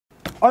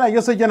Hola,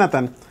 yo soy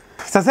Jonathan.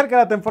 Se acerca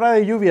la temporada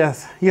de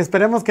lluvias y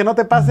esperemos que no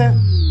te pase.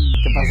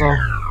 ¿Qué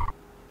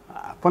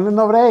pasó? Ponle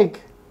no break.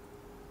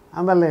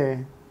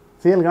 Ándale.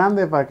 Sí, el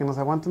grande para que nos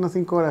aguante unas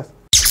 5 horas.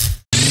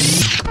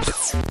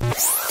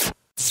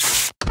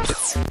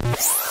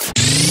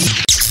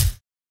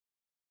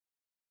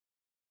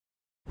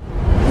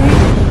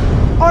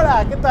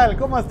 Hola, ¿qué tal?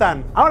 ¿Cómo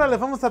están? Ahora les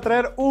vamos a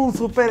traer un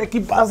super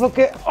equipazo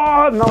que...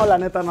 ¡Oh, no! La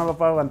neta no lo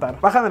puedo aguantar.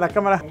 Bájame la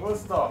cámara. Con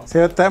gusto. Sí,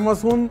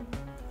 tenemos un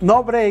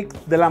no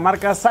break de la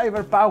marca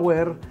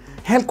CyberPower,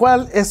 el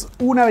cual es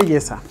una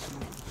belleza.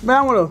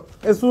 Veámoslo.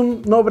 Es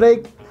un no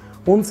break,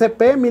 un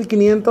CP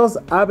 1500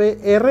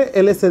 ABR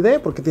LCD,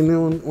 porque tiene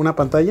una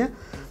pantalla,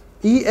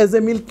 y es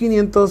de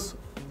 1500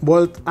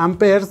 volt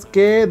amperes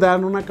que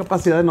dan una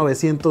capacidad de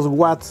 900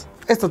 watts.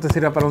 Esto te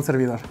sirve para un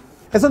servidor.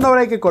 Es un no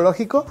break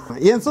ecológico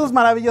y en sus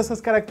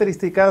maravillosas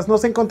características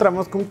nos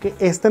encontramos con que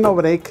este no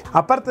break,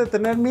 aparte de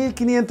tener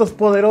 1500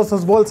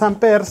 poderosos volts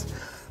amperes,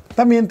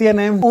 también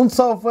tiene un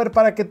software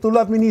para que tú lo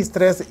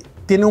administres.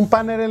 Tiene un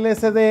panel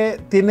LCD,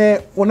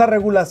 tiene una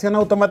regulación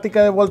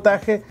automática de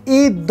voltaje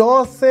y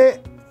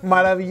 12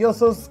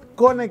 maravillosos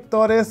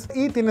conectores,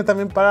 y tiene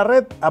también para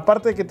red,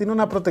 aparte de que tiene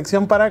una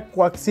protección para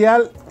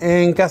coaxial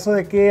en caso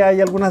de que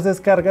haya algunas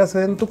descargas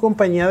en tu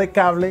compañía de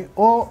cable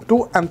o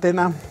tu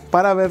antena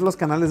para ver los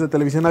canales de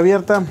televisión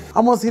abierta.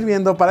 Vamos a ir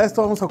viendo. Para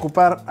esto vamos a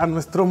ocupar a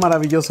nuestro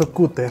maravilloso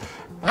cúter.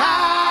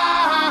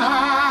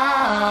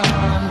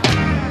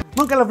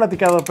 Nunca lo he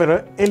platicado,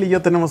 pero él y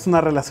yo tenemos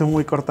una relación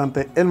muy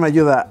cortante. Él me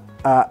ayuda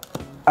a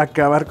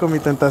acabar con mi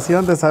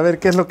tentación de saber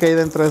qué es lo que hay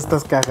dentro de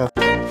estas cajas.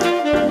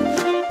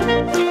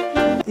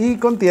 Y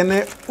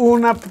contiene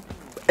una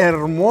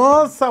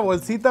hermosa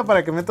bolsita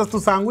para que metas tu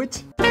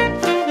sándwich.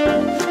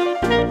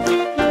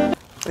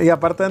 Y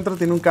aparte dentro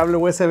tiene un cable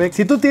USB.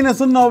 Si tú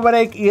tienes un no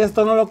break y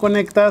esto no lo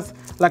conectas,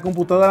 la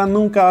computadora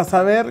nunca va a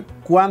saber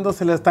cuándo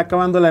se le está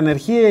acabando la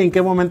energía y en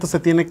qué momento se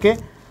tiene que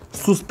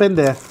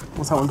suspender.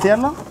 Vamos a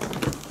voltearlo.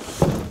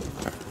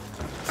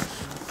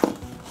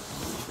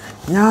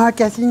 No,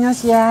 que así no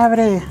se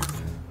abre.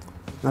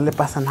 No le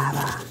pasa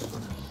nada.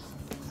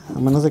 A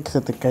menos de que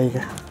se te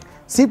caiga.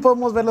 Sí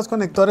podemos ver los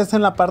conectores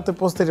en la parte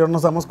posterior.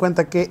 Nos damos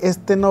cuenta que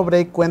este no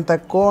break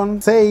cuenta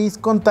con 6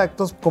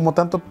 contactos, como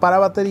tanto para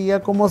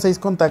batería como 6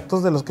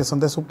 contactos de los que son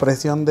de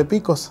supresión de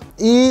picos.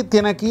 Y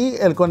tiene aquí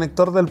el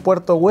conector del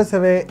puerto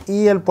USB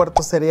y el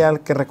puerto serial,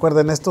 que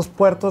recuerden, estos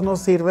puertos nos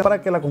sirven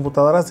para que la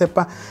computadora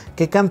sepa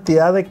qué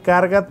cantidad de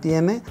carga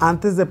tiene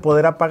antes de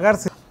poder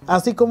apagarse.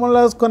 Así como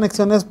las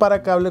conexiones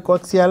para cable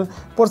coaxial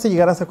por si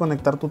llegaras a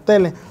conectar tu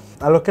tele.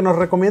 A lo que nos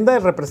recomienda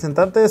el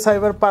representante de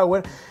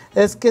CyberPower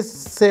es que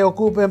se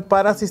ocupen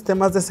para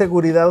sistemas de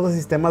seguridad o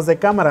sistemas de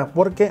cámara,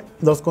 porque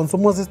los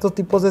consumos de estos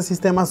tipos de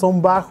sistemas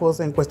son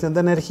bajos en cuestión de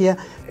energía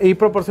y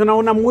proporciona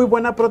una muy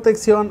buena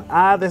protección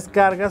a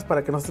descargas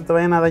para que no se te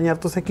vayan a dañar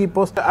tus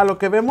equipos. A lo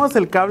que vemos,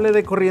 el cable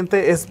de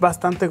corriente es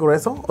bastante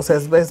grueso, o sea,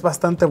 es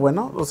bastante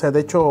bueno. O sea, de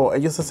hecho,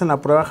 ellos hacen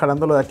la prueba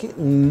jalándolo de aquí.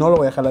 No lo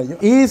voy a jalar yo.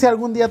 Y si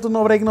algún día tu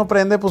no break no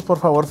prende, pues por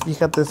favor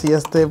fíjate si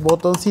este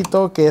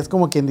botoncito, que es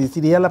como quien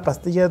diría la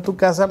pastilla de tu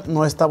casa,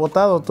 no está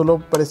botado. Tú lo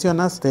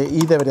presionas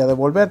y debería de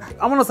volver.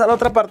 Vámonos a la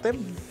otra parte,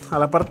 a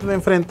la parte de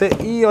enfrente,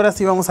 y ahora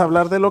sí vamos a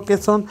hablar de lo que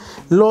son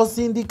los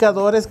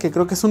indicadores, que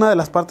creo que es una de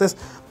las partes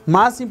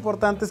más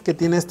importantes que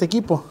tiene este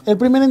equipo. El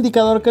primer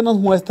indicador que nos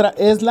muestra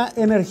es la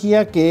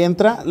energía que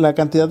entra, la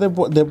cantidad de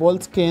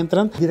volts que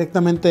entran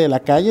directamente de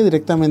la calle,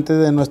 directamente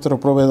de nuestro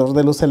proveedor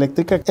de luz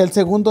eléctrica. El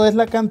segundo es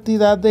la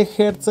cantidad de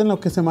hertz en lo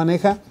que se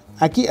maneja.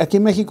 Aquí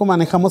en México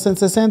manejamos en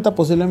 60,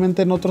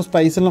 posiblemente en otros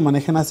países lo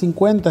manejan a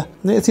 50.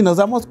 Si nos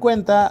damos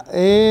cuenta,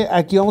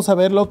 aquí vamos a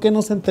ver lo que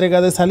nos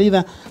entrega de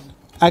salida.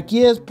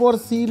 Aquí es por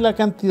si la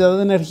cantidad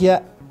de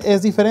energía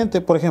es diferente.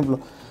 Por ejemplo,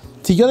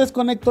 si yo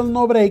desconecto el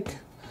no break,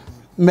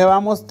 me va a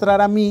mostrar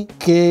a mí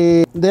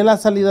que de la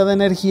salida de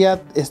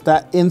energía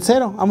está en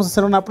 0. Vamos a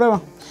hacer una prueba.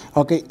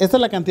 Ok, esta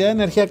es la cantidad de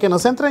energía que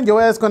nos entra. Yo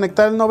voy a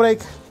desconectar el no break.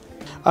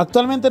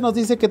 Actualmente nos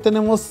dice que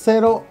tenemos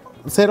 0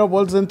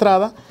 volts de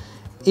entrada,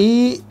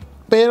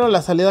 pero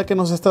la salida que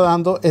nos está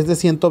dando es de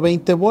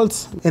 120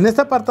 volts. En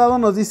este apartado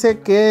nos dice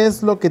qué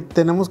es lo que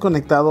tenemos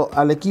conectado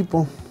al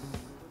equipo.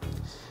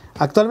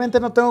 Actualmente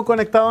no tengo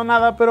conectado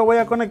nada, pero voy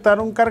a conectar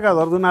un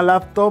cargador de una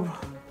laptop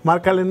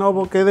marca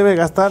Lenovo que debe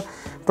gastar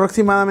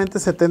aproximadamente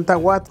 70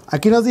 watts.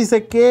 Aquí nos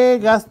dice que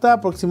gasta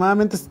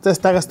aproximadamente,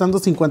 está gastando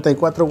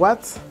 54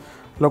 watts,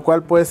 lo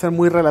cual puede ser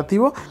muy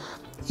relativo.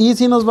 Y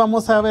si nos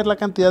vamos a ver la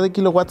cantidad de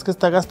kilowatts que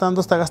está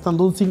gastando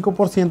un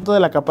 5% de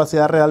la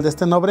capacidad real de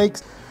este no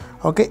breaks.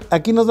 Ok,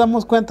 aquí nos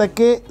damos cuenta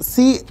que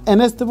si en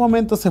este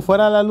momento se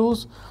fuera la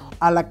luz,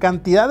 a la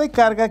cantidad de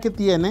carga que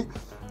tiene,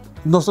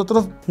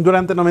 nosotros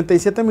durante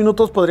 97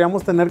 minutos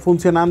podríamos tener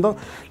funcionando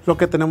lo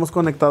que tenemos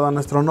conectado a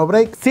nuestro no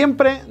break.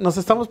 Siempre nos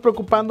estamos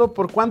preocupando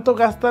por cuánto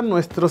gastan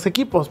nuestros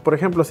equipos. Por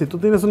ejemplo, si tú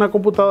tienes una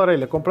computadora y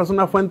le compras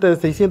una fuente de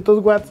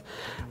 600 watts,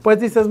 pues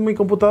dices, mi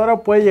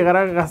computadora puede llegar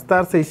a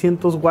gastar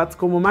 600 watts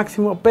como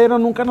máximo, pero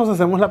nunca nos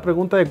hacemos la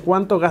pregunta de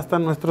cuánto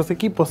gastan nuestros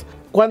equipos.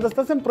 Cuando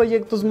estás en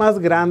proyectos más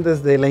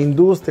grandes de la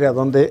industria,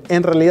 donde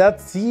en realidad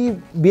sí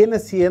viene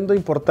siendo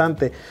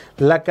importante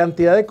la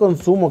cantidad de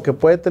consumo que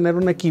puede tener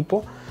un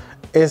equipo,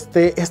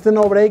 este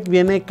no break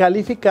viene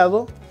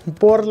calificado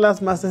por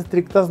las más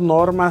estrictas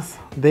normas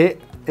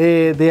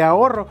de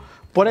ahorro.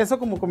 Por eso,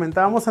 como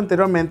comentábamos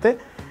anteriormente,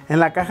 en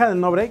la caja del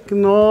no break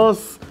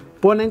nos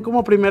ponen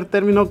como primer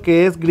término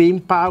que es Green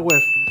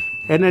Power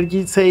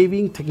Energy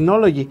Saving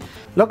Technology.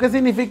 Lo que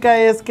significa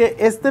es que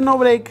este no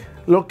break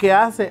lo que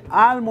hace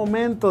al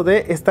momento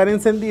de estar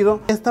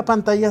encendido, esta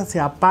pantalla se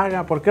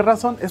apaga. ¿Por qué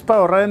razón? Es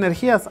para ahorrar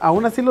energías.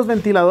 Aún así, los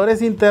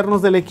ventiladores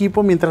internos del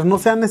equipo, mientras no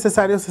sean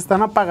necesarios,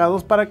 están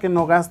apagados para que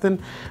no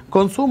gasten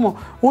consumo.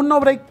 Un no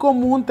break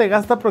común te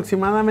gasta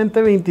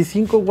aproximadamente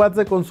 25 watts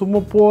de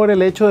consumo por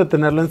el hecho de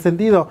tenerlo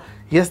encendido,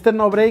 y este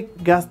no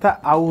break gasta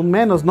aún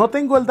menos. No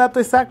tengo el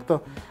dato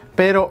exacto,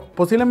 pero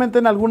posiblemente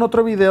en algún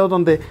otro video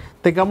donde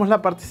tengamos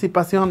la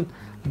participación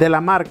de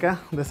la marca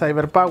de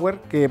CyberPower,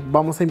 que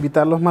vamos a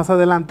invitarlos más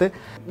adelante,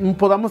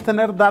 podamos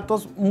tener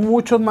datos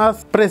mucho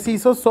más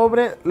precisos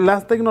sobre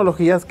las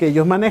tecnologías que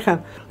ellos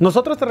manejan.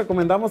 Nosotros te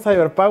recomendamos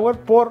CyberPower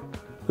por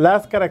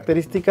las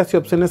características y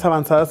opciones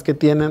avanzadas que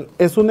tienen.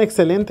 Es un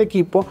excelente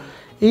equipo,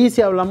 y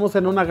si hablamos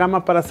en una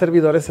gama para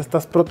servidores,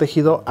 estás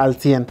protegido al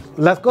 100.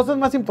 Las cosas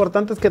más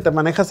importantes que te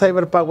maneja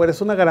CyberPower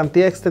es una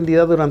garantía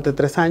extendida durante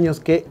 3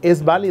 años que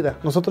es válida.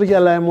 Nosotros ya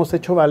la hemos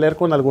hecho valer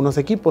con algunos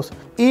equipos,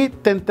 y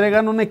te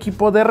entregan un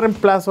equipo de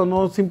reemplazo,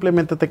 no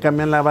simplemente te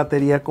cambian la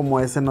batería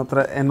como es en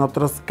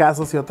otros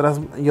casos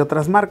y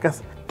otras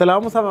marcas. Te la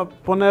vamos a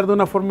poner de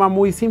una forma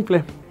muy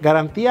simple: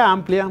 garantía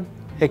amplia,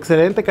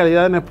 excelente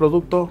calidad en el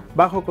producto,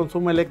 bajo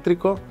consumo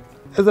eléctrico.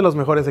 Es de los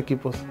mejores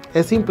equipos.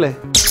 Es simple.